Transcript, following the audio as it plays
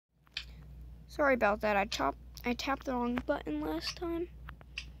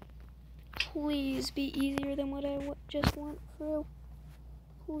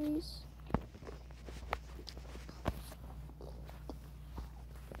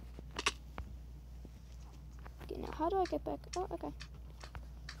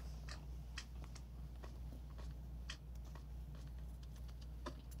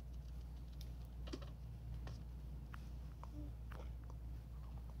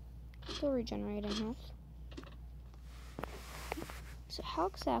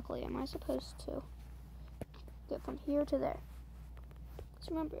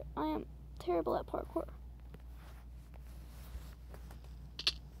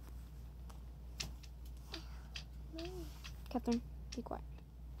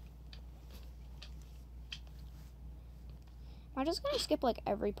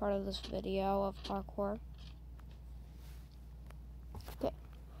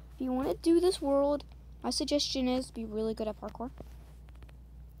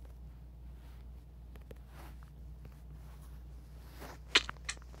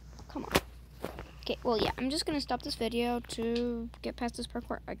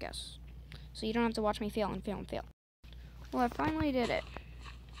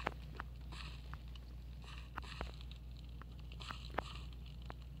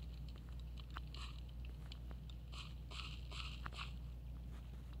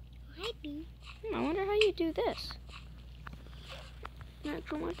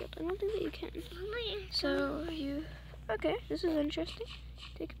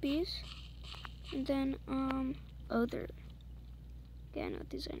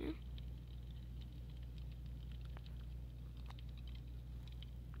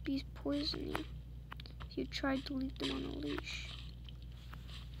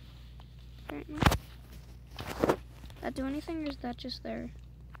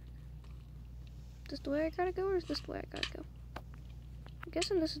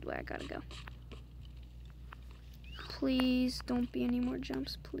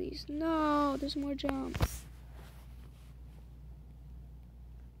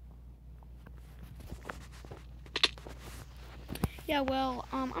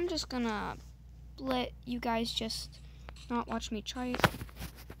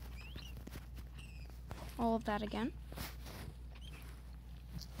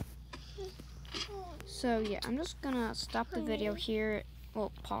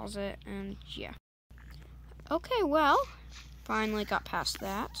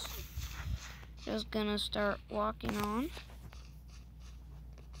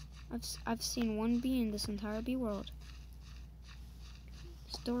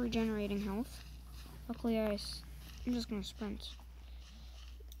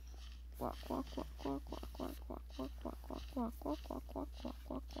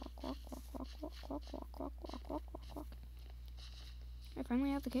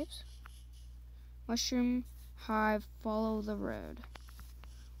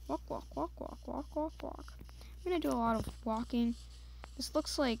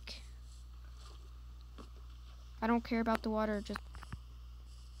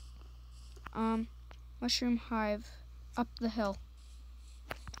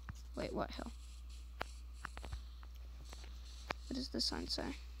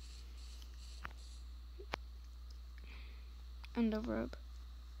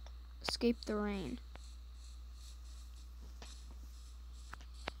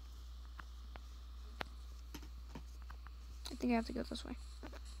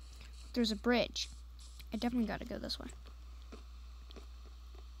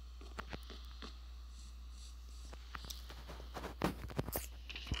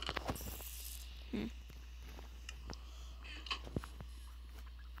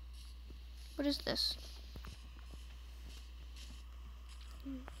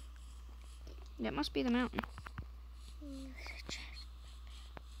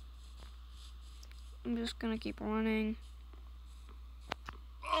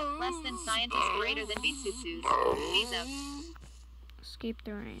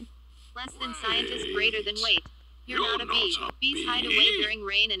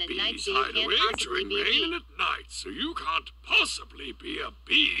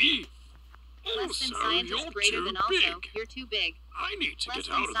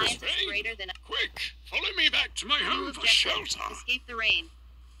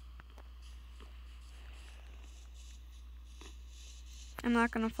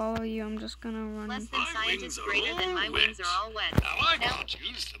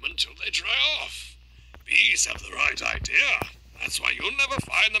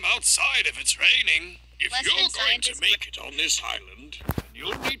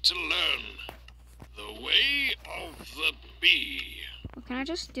way of the bee. Well, can I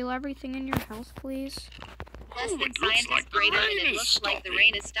just steal everything in your house, please? Less Oh, than it looks science like is the greater than rain it is looks like the stopping.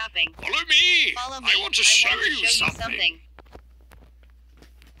 rain is stopping. Follow me. Follow me. I want to show you something. something.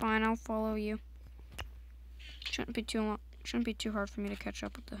 Fine, I'll follow you. Shouldn't be too long. Shouldn't be too hard for me to catch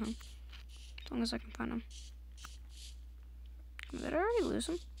up with the home. As long as I can find him. Did I already lose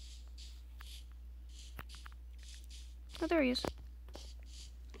him? Oh, there he is.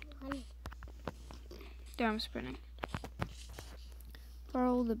 There, I'm sprinting.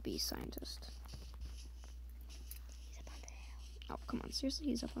 Follow the bee scientist. He's up on the hill. Oh, come on. Seriously,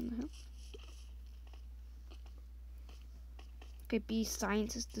 he's up on the hill? Okay, bee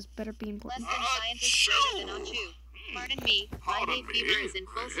scientist. This better be important. Less than science is greater than Achu. Pardon me, my hay Pardon fever me, is in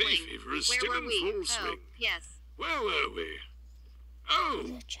full my hay swing. fever is Where still were in we? full Oh, swing. yes. Where were we? Oh,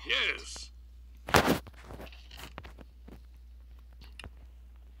 The chest. yes.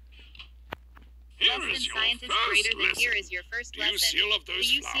 Here Less than is your science is first greater than lesson. here is your first Do you lesson. see all of Do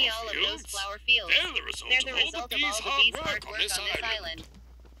those you flower see all of those fields? flower fields? They're the result They're the of all result the of bees' all the hard bees' work hard on work this on this island. island.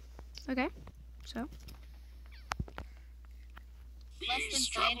 Okay, so. Less than Bees science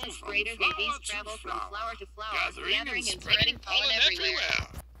travel is from greater than flower bees to travel from flower, flower to flower, gathering and spreading pollen everywhere.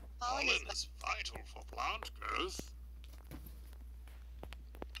 Pollen Pollen is is vital for plant growth.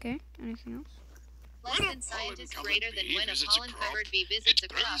 Okay, anything else? less When a than science is pollen-covered greater than bee when a visits a pollen-covered crop, bee visits it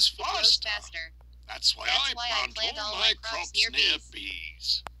a crop. grows It grows faster. faster. That's why That's I why I plant all all my my crops crops near near bees.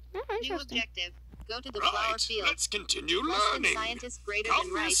 bees. Oh, New interesting. objective. Go to the flower Right, field. let's continue Less than learning. science is greater Come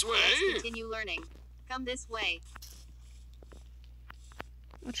than right. this way. Let's continue learning. Come this way.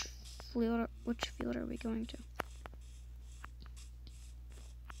 Which field are we going to?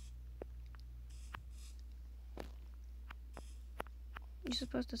 You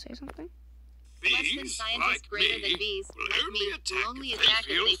supposed to say something? Less than Bees, science is like greater me, than bees. will Like only me, attack will only if attack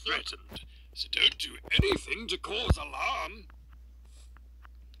they if feel they feel threatened. So don't do anything to cause alarm.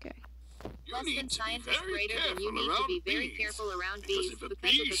 Okay. You Less need than to science be is very greater than you careful need to around be very bees, careful around because bees if a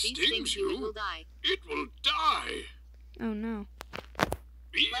because bee if a bee stings stings you, it will die. it will die. Oh no.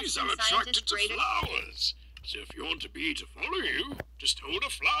 Bees than are science is attracted to greater- flowers. So if you want a bee to follow you, just hold a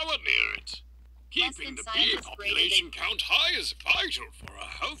flower near it. Less Keeping than the science bee is greater population count high is vital for a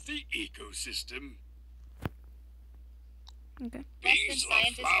healthy ecosystem. Okay. Less than Bees love science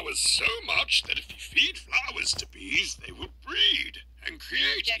is- flowers so much that if you feed flowers to bees, they will breed and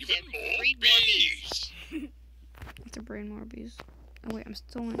create objective, even more breed more bees. I have to brain more bees. Oh wait, I'm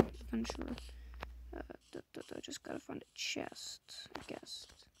still in adventure. Just gotta find a chest, I guess.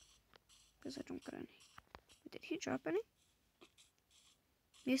 Because I don't got any. Did he drop any?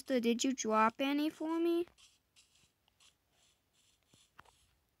 Mister, did you drop any for me?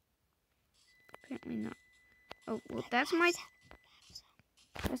 Apparently not. Oh, well, that's my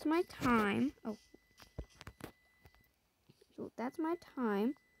time. Oh. So that's my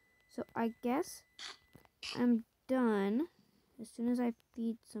time. So I guess I'm done as soon as I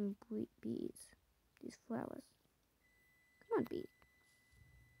feed some bees. These flowers. Come on, bees.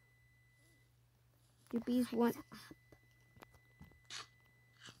 Do bees want...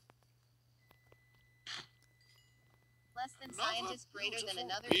 Less than Another science is greater than beautiful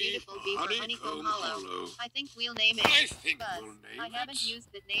another bee beautiful for bee for Honeycomb Honeycomb Hollow. Hollow. I think we'll name it I think Buzz. we'll name I haven't it used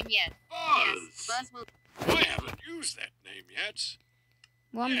the name yet. Buzz. Yes, Buzz will. I haven't used that name yet.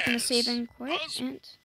 Well, I'm gonna save Yes, and quit Buzz. and